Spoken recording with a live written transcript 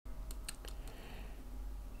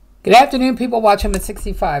Good afternoon, people watching at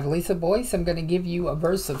 65. Lisa Boyce, I'm going to give you a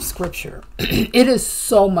verse of scripture. It is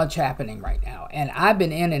so much happening right now, and I've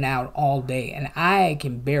been in and out all day, and I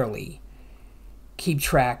can barely keep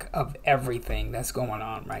track of everything that's going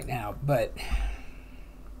on right now. But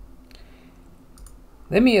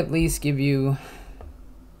let me at least give you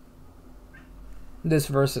this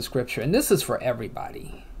verse of scripture, and this is for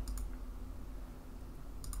everybody.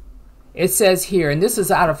 It says here, and this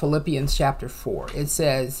is out of Philippians chapter 4. It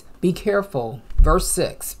says, be careful, verse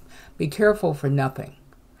 6, be careful for nothing,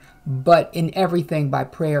 but in everything by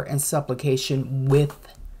prayer and supplication with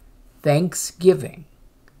thanksgiving,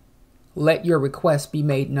 let your requests be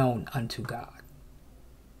made known unto God.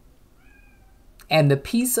 And the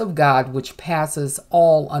peace of God, which passes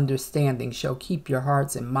all understanding, shall keep your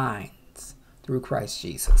hearts and minds through Christ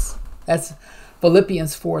Jesus. That's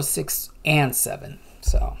Philippians 4, 6, and 7.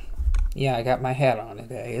 So, yeah, I got my hat on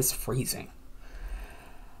today. It's freezing.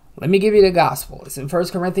 Let me give you the gospel. It's in 1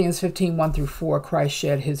 Corinthians 15, 1 through 4. Christ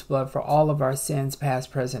shed his blood for all of our sins,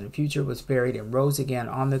 past, present, and future, was buried, and rose again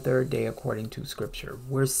on the third day according to Scripture.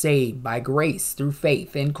 We're saved by grace through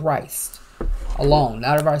faith in Christ alone,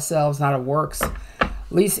 not of ourselves, not of works,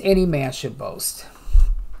 lest any man should boast.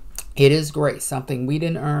 It is grace, something we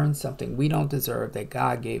didn't earn, something we don't deserve, that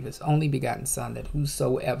God gave his only begotten Son, that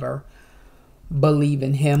whosoever believe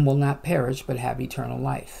in him will not perish but have eternal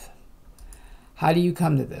life. How do you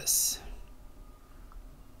come to this?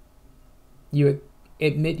 You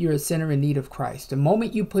admit you're a sinner in need of Christ. The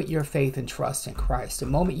moment you put your faith and trust in Christ, the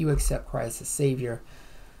moment you accept Christ as Savior,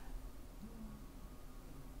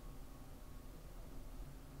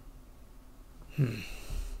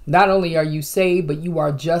 not only are you saved, but you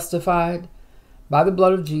are justified by the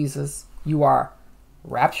blood of Jesus. You are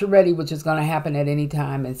rapture ready, which is going to happen at any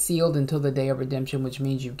time, and sealed until the day of redemption, which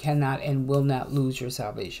means you cannot and will not lose your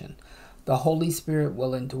salvation. The Holy Spirit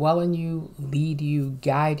will indwell in you, lead you,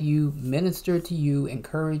 guide you, minister to you,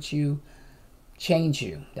 encourage you, change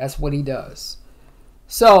you. That's what he does.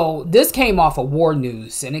 So this came off of War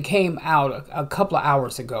News, and it came out a couple of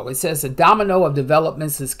hours ago. It says a domino of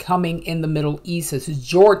developments is coming in the Middle East as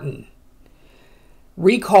Jordan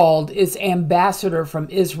recalled its ambassador from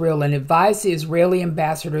Israel and advised the Israeli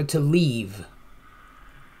ambassador to leave.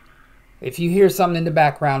 If you hear something in the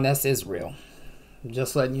background, that's Israel. I'm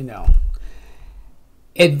just letting you know.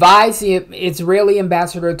 Advised the Israeli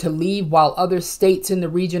ambassador to leave, while other states in the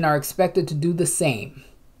region are expected to do the same.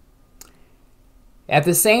 At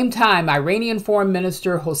the same time, Iranian Foreign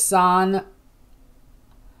Minister Hossein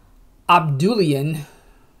Abdullahian,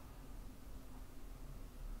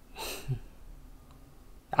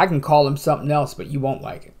 I can call him something else, but you won't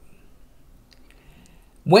like it,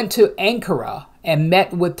 went to Ankara and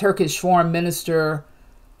met with Turkish Foreign Minister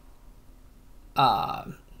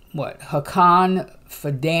Hakan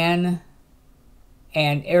Fidan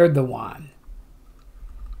and Erdogan.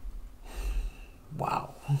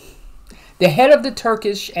 Wow. The head of the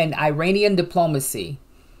Turkish and Iranian diplomacy,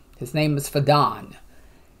 his name is Fidan,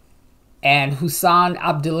 and Hossein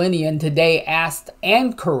Abdullahian today asked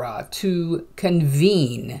Ankara to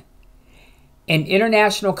convene an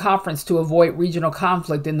international conference to avoid regional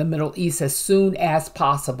conflict in the Middle East as soon as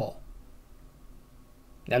possible.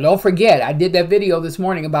 Now, don't forget, I did that video this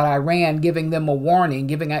morning about Iran giving them a warning,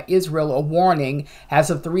 giving Israel a warning as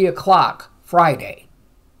of 3 o'clock Friday.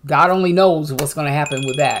 God only knows what's going to happen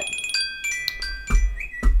with that.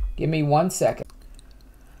 Give me 1 second.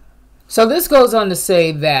 So this goes on to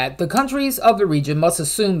say that the countries of the region must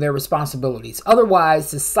assume their responsibilities.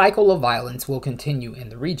 Otherwise, the cycle of violence will continue in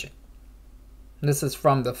the region. This is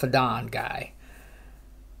from the Fidan guy.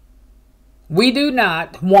 We do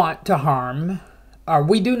not want to harm, or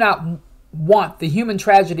we do not want the human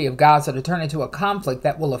tragedy of Gaza to turn into a conflict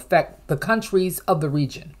that will affect the countries of the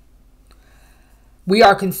region. We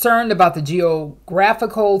are concerned about the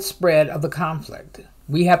geographical spread of the conflict.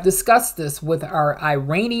 We have discussed this with our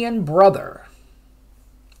Iranian brother,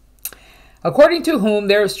 according to whom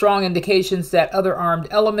there are strong indications that other armed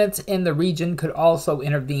elements in the region could also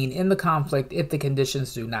intervene in the conflict if the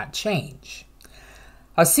conditions do not change.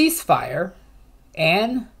 A ceasefire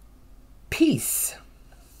and peace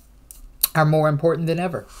are more important than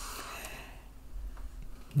ever.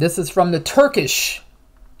 This is from the Turkish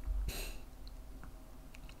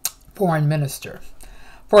foreign minister.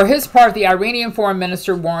 For his part, the Iranian foreign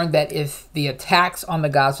minister warned that if the attacks on the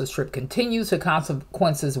Gaza Strip continues, the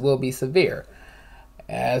consequences will be severe,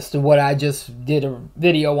 as to what I just did a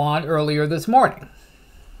video on earlier this morning.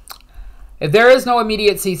 If there is no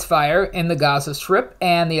immediate ceasefire in the Gaza Strip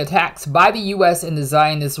and the attacks by the U.S. in the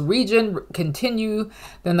Zionist region continue,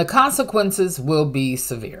 then the consequences will be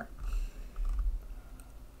severe.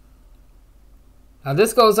 Now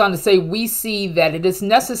this goes on to say, we see that it is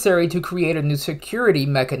necessary to create a new security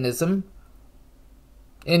mechanism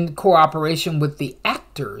in cooperation with the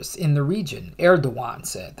actors in the region. Erdogan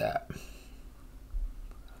said that.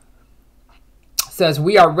 Says,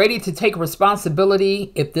 we are ready to take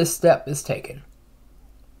responsibility if this step is taken.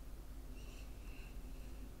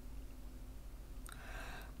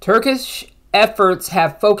 Turkish efforts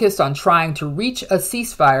have focused on trying to reach a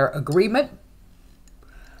ceasefire agreement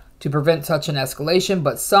to prevent such an escalation,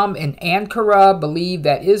 but some in Ankara believe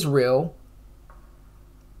that Israel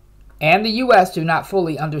and the U.S. do not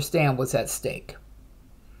fully understand what's at stake.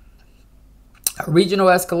 A regional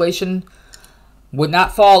escalation would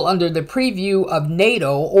not fall under the preview of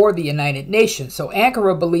NATO or the United Nations. So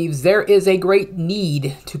Ankara believes there is a great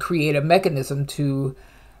need to create a mechanism to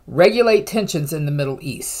regulate tensions in the Middle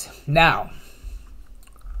East. Now,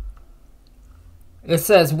 it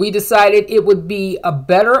says, we decided it would be a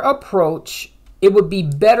better approach. It would be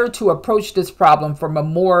better to approach this problem from a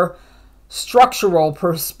more structural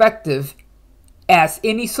perspective, as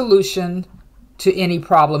any solution to any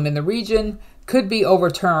problem in the region could be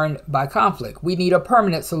overturned by conflict. We need a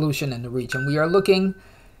permanent solution in the region. We are looking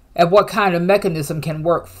at what kind of mechanism can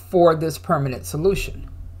work for this permanent solution.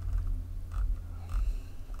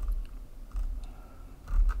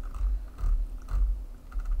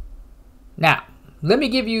 Now, let me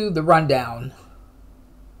give you the rundown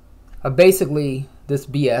of basically this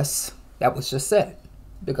BS that was just said,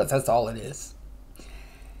 because that's all it is.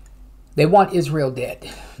 They want Israel dead.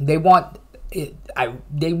 They want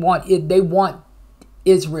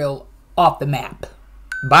Israel off the map.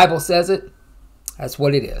 Bible says it. That's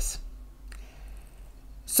what it is.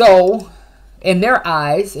 So, in their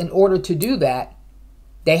eyes, in order to do that,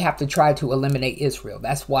 they have to try to eliminate Israel.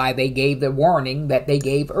 That's why they gave the warning that they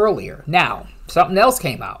gave earlier. Now, something else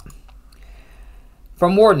came out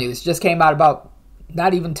from War News. Just came out about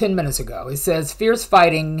not even 10 minutes ago. It says fierce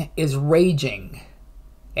fighting is raging,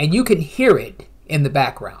 and you can hear it in the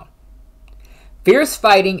background. Fierce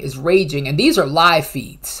fighting is raging, and these are live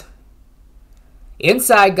feeds,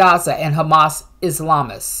 inside Gaza, and Hamas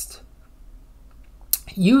Islamists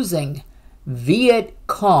using Viet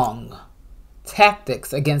Cong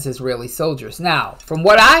tactics against Israeli soldiers. Now, from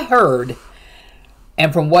what I heard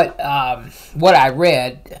and from what I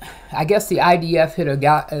read, I guess the IDF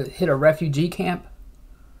hit a refugee camp.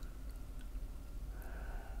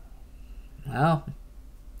 Well,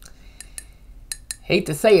 hate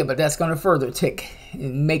to say it, but that's going to further tick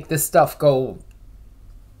and make this stuff go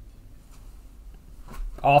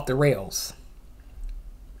off the rails.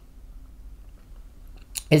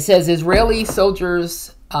 It says Israeli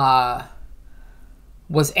soldiers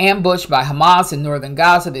was ambushed by Hamas in northern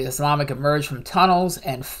Gaza. The Islamic emerged from tunnels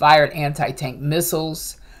and fired anti-tank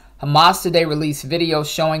missiles. Hamas today released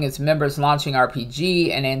videos showing its members launching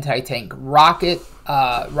RPG and anti-tank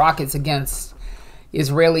rockets against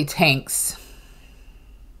Israeli tanks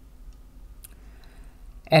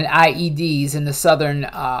and IEDs in the southern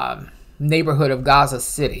neighborhood of Gaza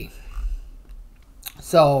City.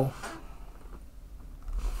 So,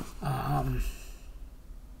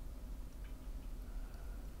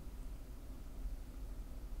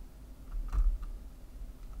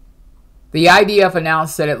 the IDF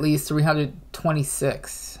announced that at least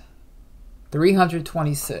 326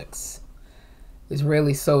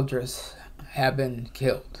 Israeli soldiers have been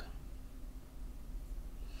killed.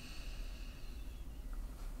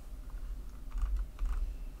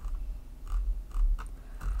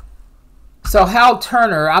 So Hal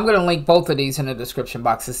Turner, I'm going to link both of these in the description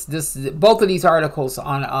box. Both of these articles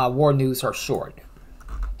on War News are short.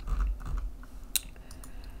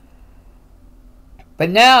 But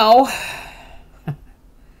now,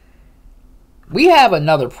 we have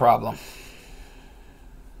another problem.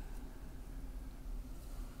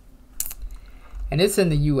 And it's in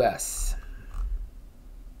the U.S.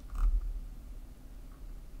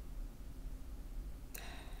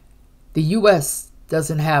 The U.S.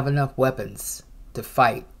 doesn't have enough weapons to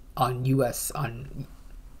fight on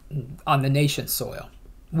the nation's soil.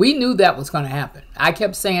 We knew that was going to happen. I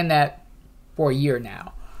kept saying that for a year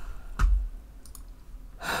now.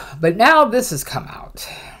 But now this has come out.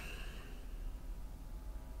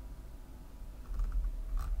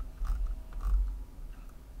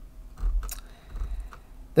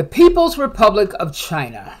 The People's Republic of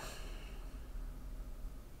China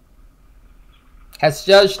has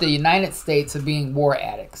judged the United States of being war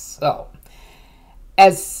addicts. So,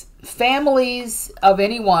 as families of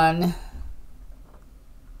anyone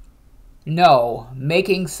know,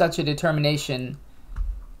 making such a determination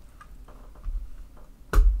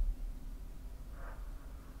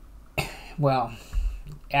well,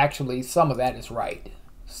 actually, some of that is right.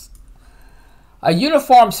 A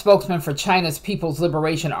uniformed spokesman for China's People's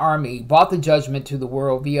Liberation Army brought the judgment to the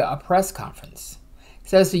world via a press conference. It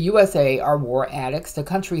says the USA are war addicts. The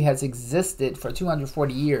country has existed for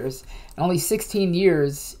 240 years. In only 16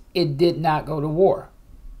 years, it did not go to war.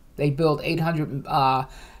 They built 800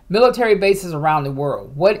 military bases around the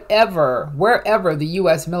world. Wherever the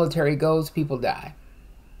U.S. military goes, people die.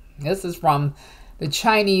 This is from the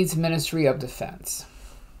Chinese Ministry of Defense.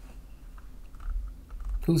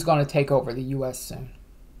 Who's going to take over the U.S. soon?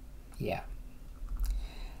 Yeah.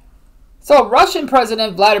 So Russian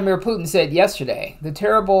President Vladimir Putin said yesterday, the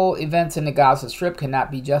terrible events in the Gaza Strip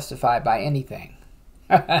cannot be justified by anything.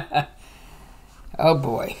 Oh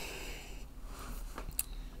boy.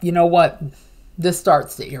 You know what? This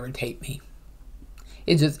starts to irritate me.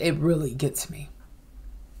 It really gets me.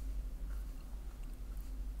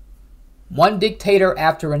 One dictator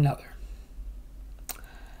after another.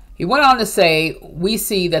 He went on to say, we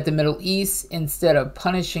see that the Middle East, instead of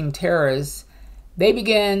punishing terrorists, they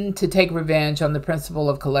begin to take revenge on the principle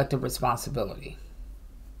of collective responsibility.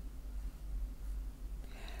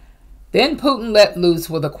 Then Putin let loose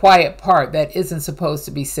with a quiet part that isn't supposed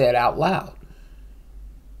to be said out loud.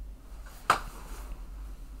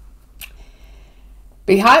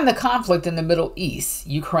 Behind the conflict in the Middle East,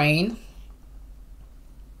 Ukraine,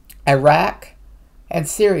 Iraq, and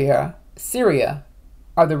Syria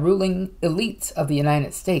are the ruling elites of the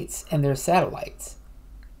United States and their satellites.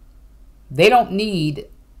 They don't need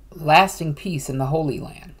lasting peace in the Holy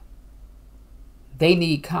Land. They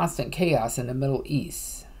need constant chaos in the Middle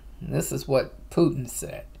East. And this is what Putin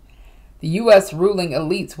said. The U.S. ruling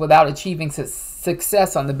elites, without achieving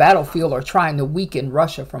success on the battlefield, are trying to weaken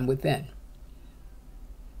Russia from within.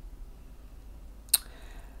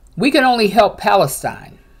 We can only help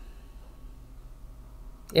Palestine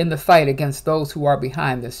in the fight against those who are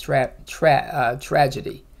behind this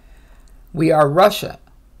tragedy. We are Russia,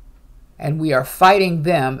 and we are fighting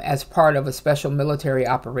them as part of a special military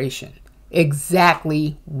operation,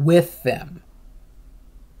 exactly with them.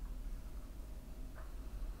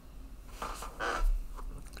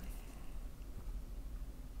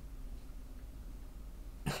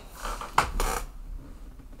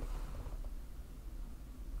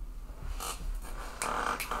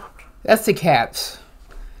 That's the caps.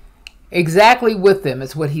 Exactly with them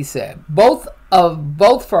is what he said. Both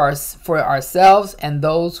for ourselves and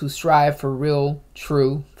those who strive for real,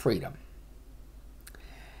 true freedom.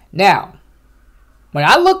 Now, when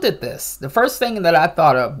I looked at this, the first thing that I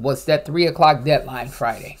thought of was that 3 o'clock deadline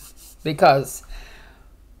Friday. Because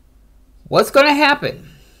what's going to happen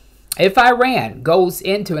if Iran goes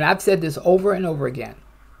into, and I've said this over and over again,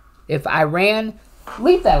 if Iran,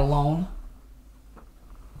 leave that alone.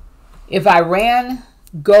 If Iran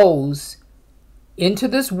goes into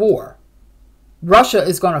this war, Russia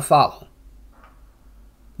is going to follow.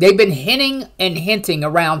 They've been hinting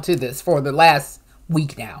around to this for the last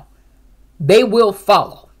week now. They will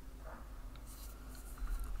follow.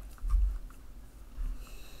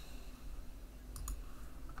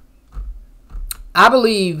 I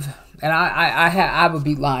believe, and I would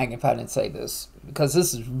be lying if I didn't say this, because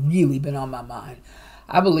this has really been on my mind.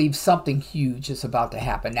 I believe something huge is about to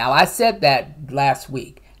happen. Now, I said that last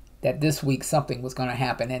week, that this week something was going to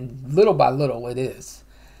happen, and little by little it is.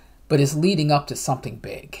 But it's leading up to something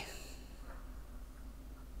big.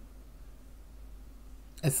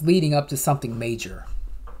 It's leading up to something major.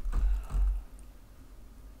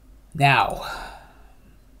 Now,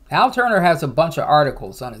 Al Turner has a bunch of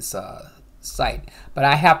articles on his site, but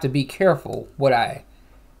I have to be careful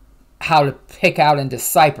how to pick out and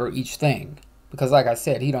decipher each thing. Because like I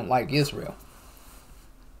said, he don't like Israel.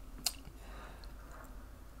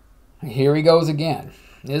 Here he goes again.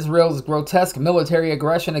 Israel's grotesque military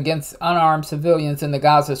aggression against unarmed civilians in the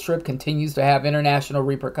Gaza Strip continues to have international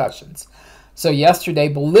repercussions. So yesterday,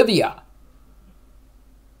 Bolivia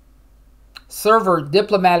severed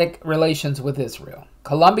diplomatic relations with Israel.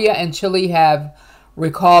 Colombia and Chile have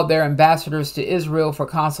recalled their ambassadors to Israel for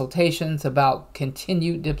consultations about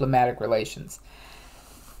continued diplomatic relations.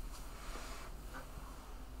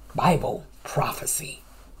 Bible prophecy.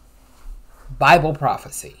 Bible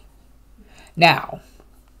prophecy. Now,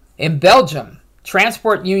 in Belgium,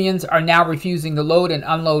 transport unions are now refusing to load and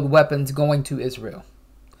unload weapons going to Israel.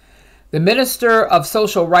 The Minister of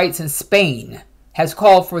Social Rights in Spain has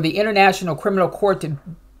called for the International Criminal Court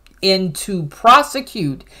to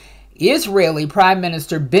prosecute Israeli Prime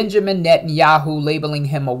Minister Benjamin Netanyahu, labeling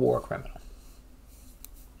him a war criminal.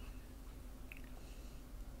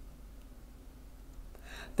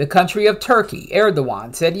 The country of Turkey,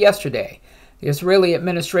 Erdogan, said yesterday The Israeli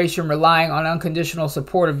administration, relying on unconditional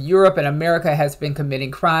support of Europe and America, has been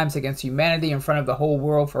committing crimes against humanity in front of the whole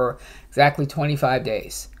world for exactly 25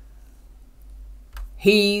 days.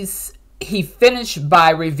 He finished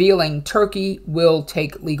by revealing Turkey will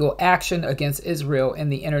take legal action against Israel in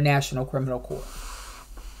the International Criminal Court.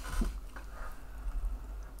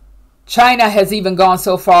 China has even gone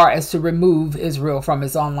so far as to remove Israel from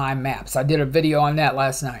its online maps. I did a video on that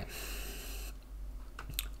last night.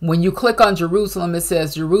 When you click on Jerusalem, it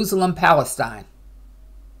says Jerusalem, Palestine.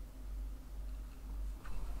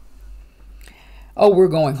 Oh, we're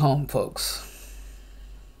going home, folks.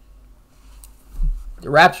 The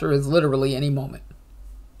rapture is literally any moment.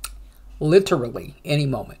 Literally any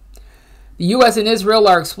moment. The U.S. and Israel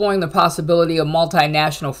are exploring the possibility of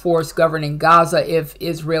multinational force governing Gaza if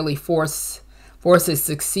Israeli forces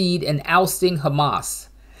succeed in ousting Hamas.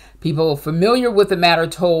 People familiar with the matter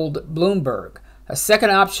told Bloomberg. A second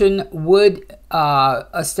option would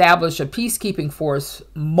establish a peacekeeping force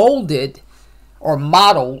modeled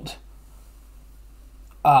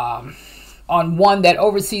on one that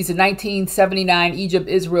oversees the 1979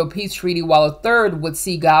 Egypt-Israel peace treaty, while a third would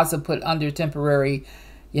see Gaza put under temporary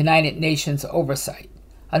United Nations oversight.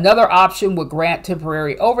 Another option would grant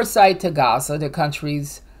temporary oversight to Gaza to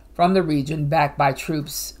countries from the region backed by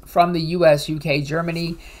troops from the U.S., UK,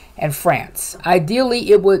 Germany, and France.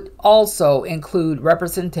 Ideally, it would also include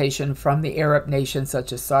representation from the Arab nations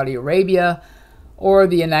such as Saudi Arabia or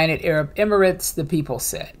the United Arab Emirates, the people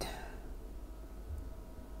said.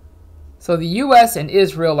 So the U.S. and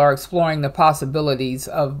Israel are exploring the possibilities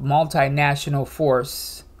of a multinational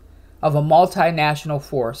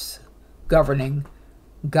force governing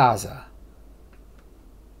Gaza.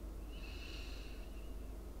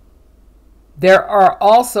 There are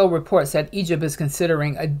also reports that Egypt is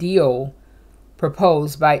considering a deal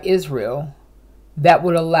proposed by Israel that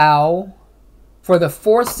would allow for the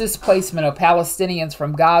forced displacement of Palestinians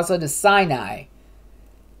from Gaza to Sinai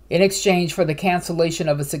in exchange for the cancellation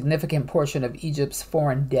of a significant portion of Egypt's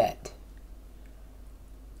foreign debt.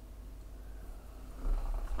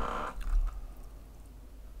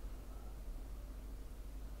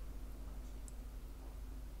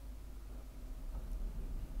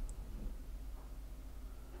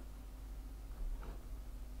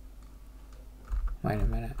 Wait a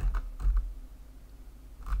minute.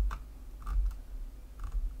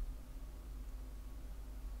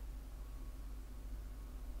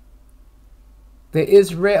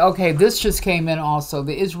 Okay, this just came in also.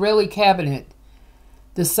 The Israeli cabinet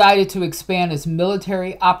decided to expand its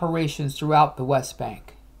military operations throughout the West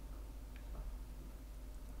Bank.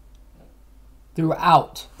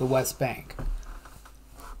 Throughout the West Bank.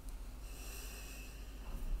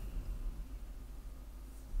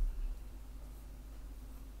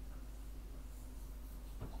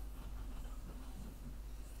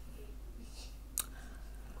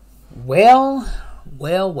 Well.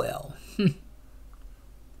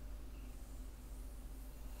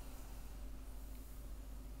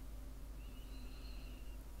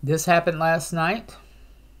 This happened last night.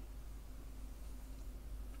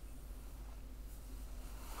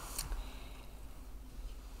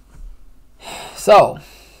 So,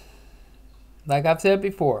 like I've said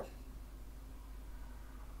before,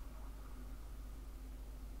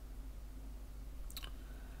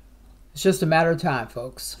 it's just a matter of time,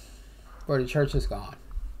 folks, before the church is gone.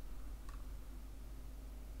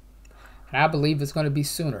 And I believe it's going to be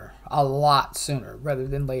sooner, a lot sooner, rather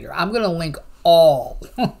than later. I'm going to link all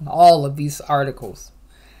of these articles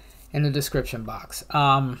in the description box.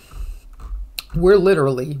 We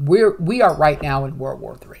are right now in World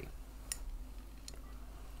War III.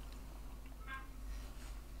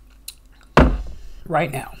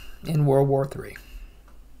 Right now in World War III.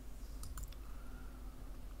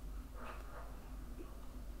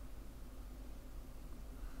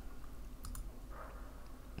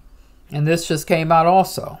 And this just came out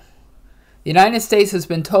also. The United States has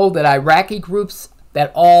been told that the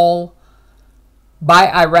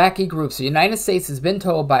United States has been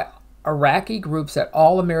told by Iraqi groups that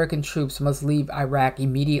all American troops must leave Iraq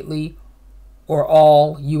immediately or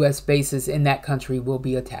all U.S. bases in that country will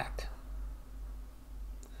be attacked.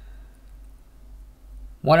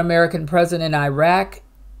 One American presence in Iraq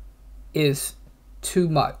is too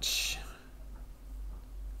much.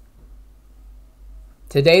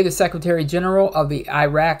 Today, the Secretary General of the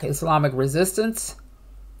Iraq Islamic Resistance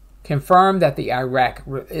confirmed that the Iraq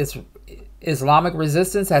Islamic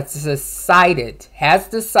Resistance has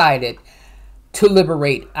decided to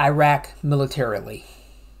liberate Iraq militarily.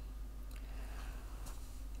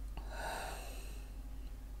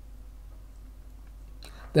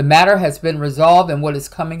 The matter has been resolved and what is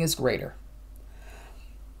coming is greater.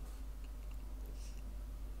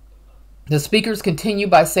 The speakers continue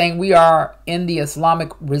by saying, we are in the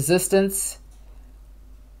Islamic resistance.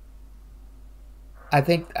 I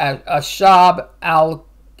think Ashab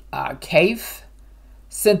al-Kaif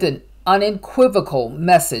sent an unequivocal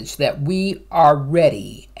message that we are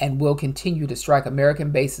ready and will continue to strike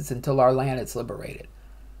American bases until our land is liberated.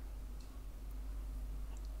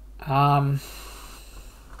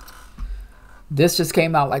 This just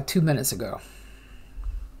came out like 2 minutes ago.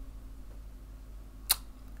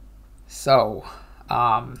 So,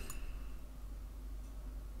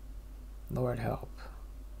 Lord help.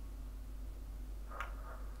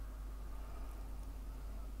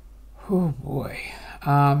 Oh boy.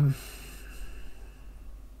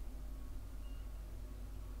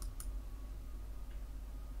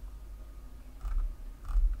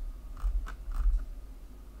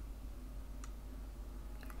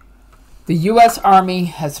 The U.S. Army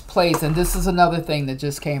has placed, and this is another thing that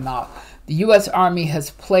just came out, the U.S. Army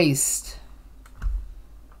has placed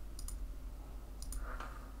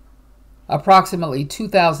approximately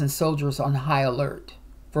 2,000 soldiers on high alert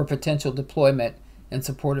for potential deployment in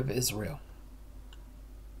support of Israel.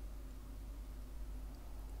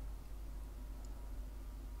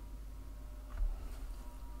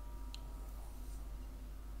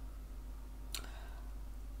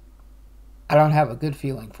 I don't have a good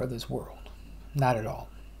feeling for this world. Not at all.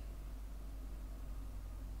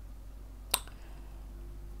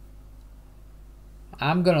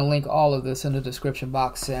 I'm going to link all of this in the description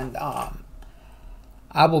box, and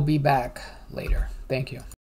I will be back later. Thank you.